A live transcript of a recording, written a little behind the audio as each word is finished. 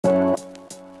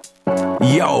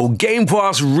Yo, Game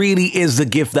Pass really is the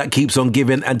gift that keeps on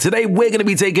giving, and today we're going to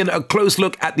be taking a close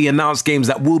look at the announced games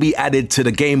that will be added to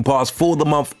the Game Pass for the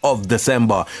month of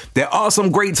December. There are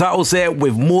some great titles here,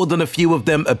 with more than a few of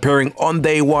them appearing on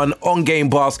day one on Game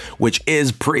Pass, which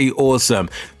is pretty awesome.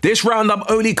 This roundup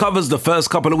only covers the first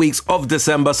couple of weeks of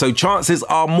December, so chances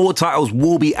are more titles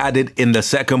will be added in the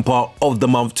second part of the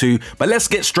month too, but let's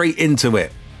get straight into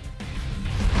it.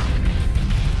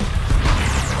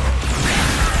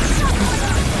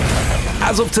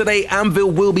 As of today, ANVIL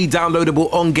will be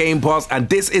downloadable on Game Pass, and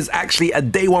this is actually a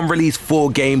day one release for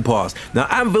Game Pass. Now,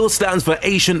 ANVIL stands for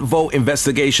Ancient Vault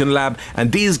Investigation Lab, and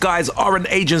these guys are an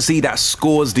agency that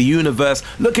scores the universe,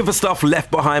 looking for stuff left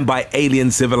behind by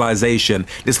alien civilization.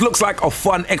 This looks like a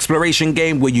fun exploration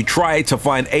game where you try to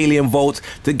find alien vaults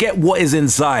to get what is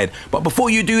inside. But before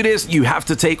you do this, you have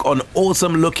to take on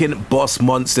awesome looking boss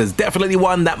monsters. Definitely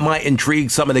one that might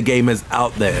intrigue some of the gamers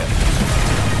out there.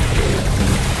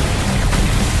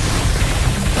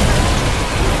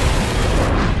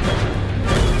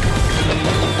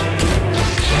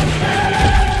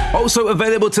 Also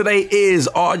available today is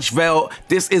Archvale.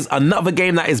 This is another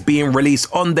game that is being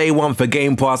released on day one for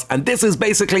Game Pass, and this is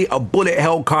basically a bullet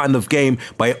hell kind of game,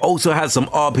 but it also has some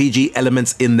RPG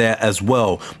elements in there as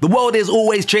well. The world is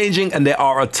always changing, and there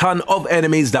are a ton of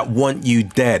enemies that want you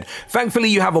dead. Thankfully,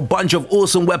 you have a bunch of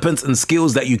awesome weapons and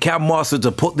skills that you can master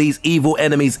to put these evil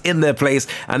enemies in their place,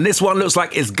 and this one looks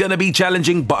like it's gonna be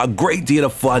challenging, but a great deal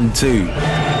of fun too.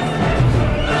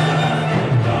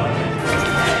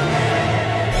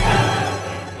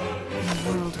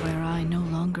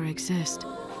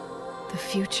 The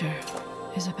future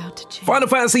is about to change. Final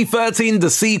Fantasy 13, the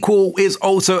sequel, is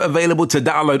also available to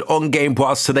download on Game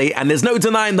Pass today, and there's no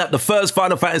denying that the first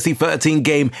Final Fantasy 13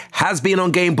 game has been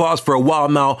on Game Pass for a while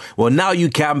now. Well, now you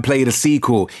can play the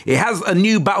sequel. It has a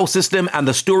new battle system, and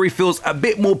the story feels a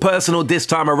bit more personal this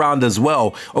time around as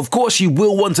well. Of course, you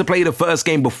will want to play the first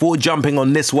game before jumping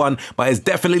on this one, but it's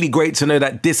definitely great to know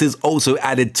that this is also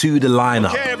added to the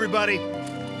lineup. Okay, everybody,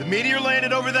 the meteor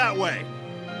landed over that way.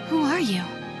 Who are you?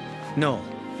 No,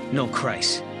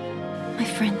 Christ. My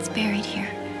friend's buried here.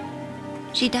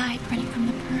 She died running from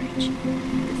the purge.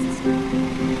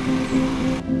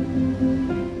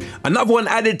 Another one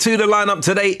added to the lineup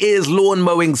today is Lawn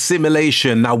Mowing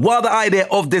Simulation. Now, while the idea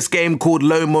of this game called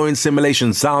Lawn Mowing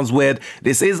Simulation sounds weird,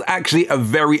 this is actually a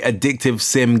very addictive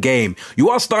sim game. You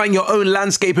are starting your own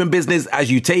landscaping business as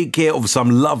you take care of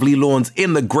some lovely lawns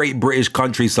in the great British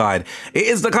countryside. It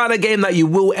is the kind of game that you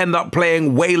will end up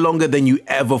playing way longer than you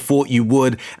ever thought you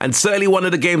would, and certainly one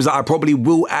of the games that I probably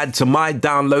will add to my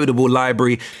downloadable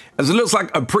library, as it looks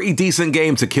like a pretty decent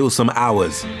game to kill some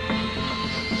hours.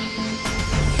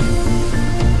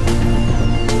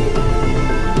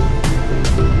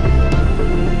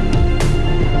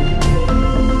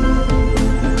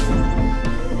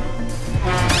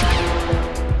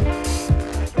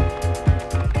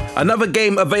 Another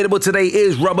game available today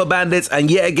is Rubber Bandits, and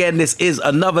yet again, this is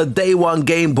another day one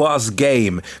Game Pass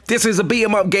game. This is a beat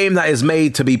 'em up game that is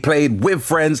made to be played with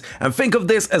friends, and think of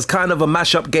this as kind of a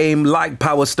mashup game like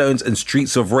Power Stones and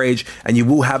Streets of Rage, and you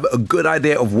will have a good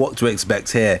idea of what to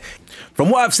expect here. From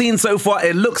what I've seen so far,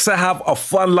 it looks to have a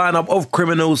fun lineup of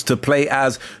criminals to play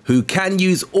as who can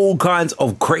use all kinds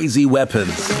of crazy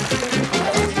weapons.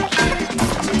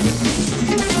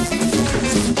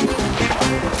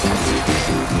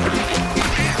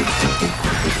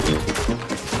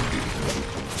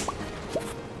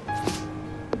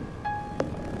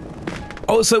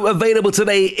 Also available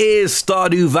today is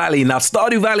Stardew Valley. Now,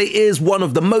 Stardew Valley is one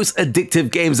of the most addictive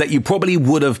games that you probably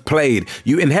would have played.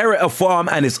 You inherit a farm,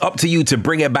 and it's up to you to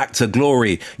bring it back to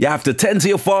glory. You have to tend to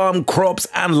your farm, crops,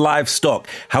 and livestock.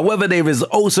 However, there is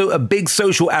also a big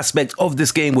social aspect of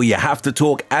this game where you have to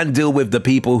talk and deal with the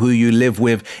people who you live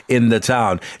with in the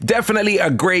town. Definitely a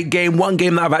great game, one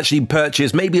game that I've actually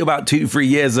purchased maybe about 2-3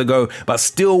 years ago, but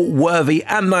still worthy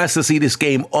and nice to see this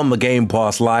game on the Game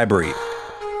Pass library.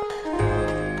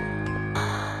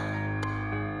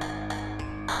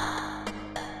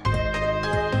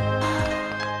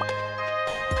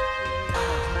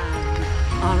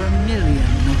 Are a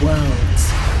million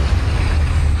worlds.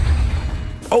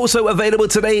 Also available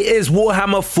today is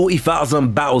Warhammer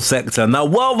 40,000 Battle Sector. Now,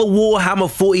 while the Warhammer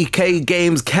 40k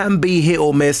games can be hit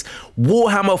or miss,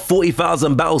 Warhammer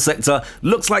 40,000 Battle Sector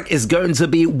looks like it's going to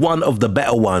be one of the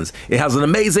better ones. It has an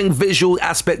amazing visual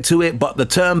aspect to it, but the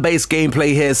turn-based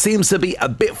gameplay here seems to be a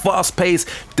bit fast-paced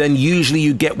than usually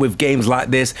you get with games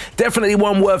like this. Definitely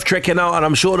one worth checking out, and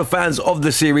I'm sure the fans of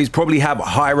the series probably have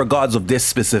high regards of this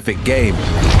specific game.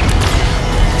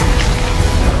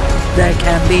 There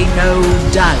can be no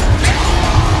doubt,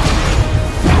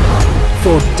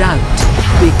 for doubt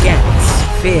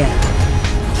begets fear.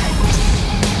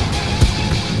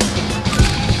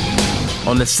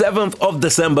 On the 7th of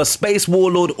December, Space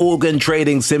Warlord Organ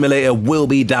Trading Simulator will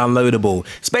be downloadable.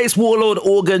 Space Warlord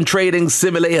Organ Trading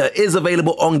Simulator is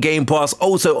available on Game Pass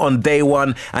also on day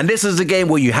one, and this is a game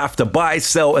where you have to buy,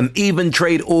 sell, and even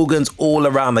trade organs all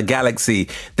around the galaxy.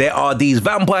 There are these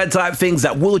vampire type things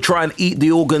that will try and eat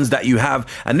the organs that you have,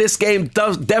 and this game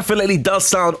definitely does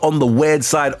sound on the weird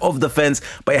side of the fence,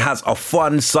 but it has a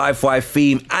fun sci-fi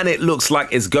theme, and it looks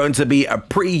like it's going to be a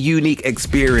pretty unique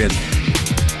experience.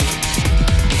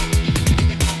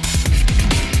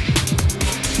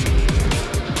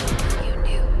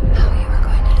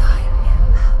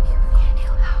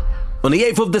 On the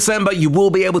 8th of December, you will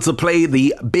be able to play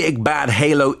the big bad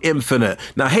Halo Infinite.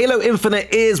 Now, Halo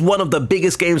Infinite is one of the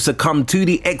biggest games to come to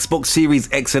the Xbox Series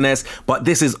X and S, but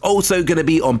this is also going to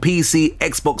be on PC,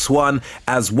 Xbox One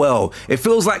as well. It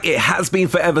feels like it has been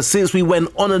forever since we went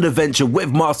on an adventure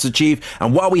with Master Chief,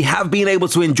 and while we have been able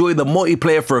to enjoy the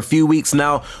multiplayer for a few weeks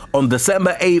now, on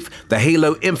December 8th, the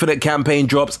Halo Infinite campaign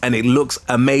drops and it looks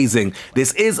amazing.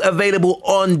 This is available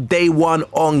on day one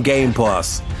on Game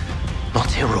Pass. Not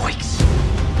heroics.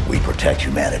 We protect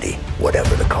humanity,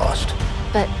 whatever the cost.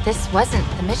 But this wasn't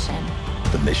the mission.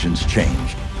 The missions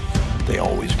change. They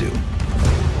always do.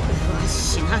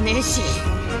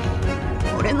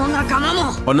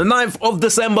 On the 9th of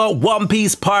December, One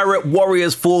Piece Pirate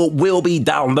Warriors 4 will be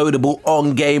downloadable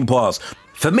on Game Pass.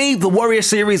 For me, the Warrior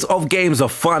series of games are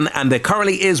fun, and there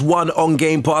currently is one on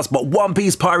Game Pass, but One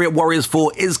Piece Pirate Warriors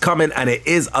 4 is coming and it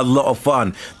is a lot of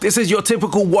fun. This is your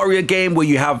typical warrior game where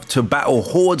you have to battle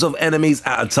hordes of enemies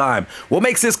at a time. What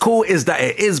makes this cool is that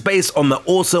it is based on the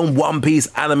awesome One Piece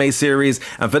anime series,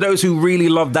 and for those who really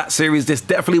love that series, this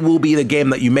definitely will be the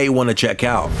game that you may want to check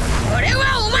out.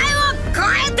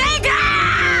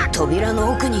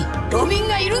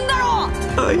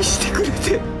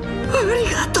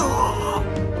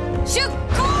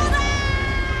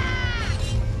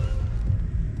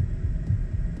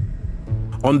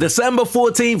 On December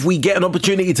 14th, we get an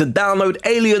opportunity to download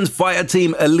Alien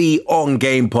Fireteam Elite on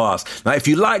Game Pass. Now, if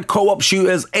you like co-op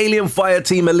shooters, Alien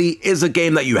Fireteam Elite is a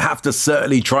game that you have to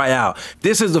certainly try out.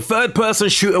 This is a third-person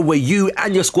shooter where you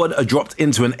and your squad are dropped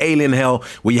into an alien hell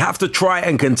where you have to try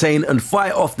and contain and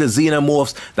fight off the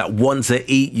xenomorphs that want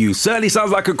to eat you. Certainly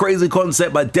sounds like a crazy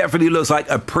concept, but definitely looks like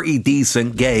a pretty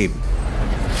decent game.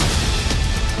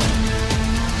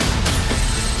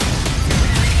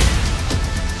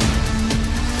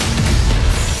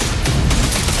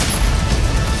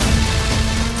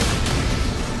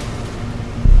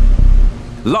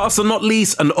 Last and not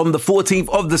least, and on the 14th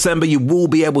of December, you will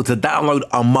be able to download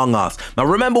Among Us. Now,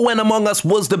 remember when Among Us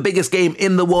was the biggest game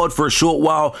in the world for a short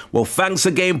while? Well, thanks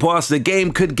to Game Pass, the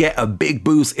game could get a big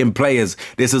boost in players.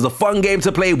 This is a fun game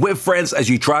to play with friends as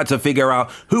you try to figure out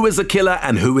who is a killer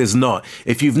and who is not.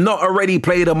 If you've not already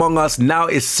played Among Us, now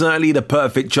is certainly the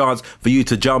perfect chance for you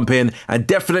to jump in, and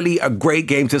definitely a great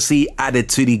game to see added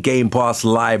to the Game Pass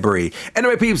library.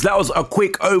 Anyway, peeps, that was a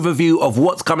quick overview of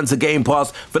what's coming to Game Pass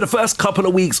for the first couple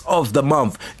of weeks of the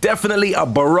month. Definitely a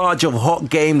barrage of hot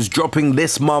games dropping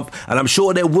this month, and I'm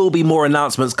sure there will be more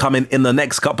announcements coming in the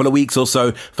next couple of weeks or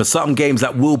so for some games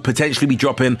that will potentially be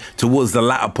dropping towards the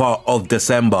latter part of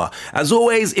December. As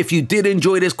always, if you did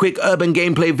enjoy this quick urban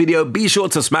gameplay video, be sure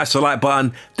to smash the like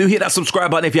button. Do hit that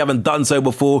subscribe button if you haven't done so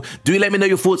before. Do let me know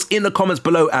your thoughts in the comments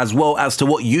below, as well as to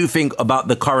what you think about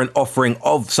the current offering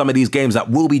of some of these games that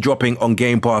will be dropping on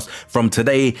Game Pass from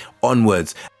today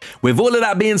onwards. With all of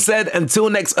that being said, until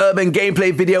next urban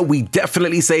gameplay video, we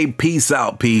definitely say peace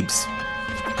out, peeps.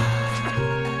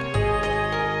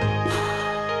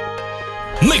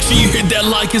 Make sure you hit that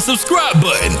like and subscribe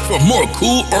button for more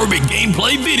cool urban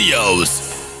gameplay videos.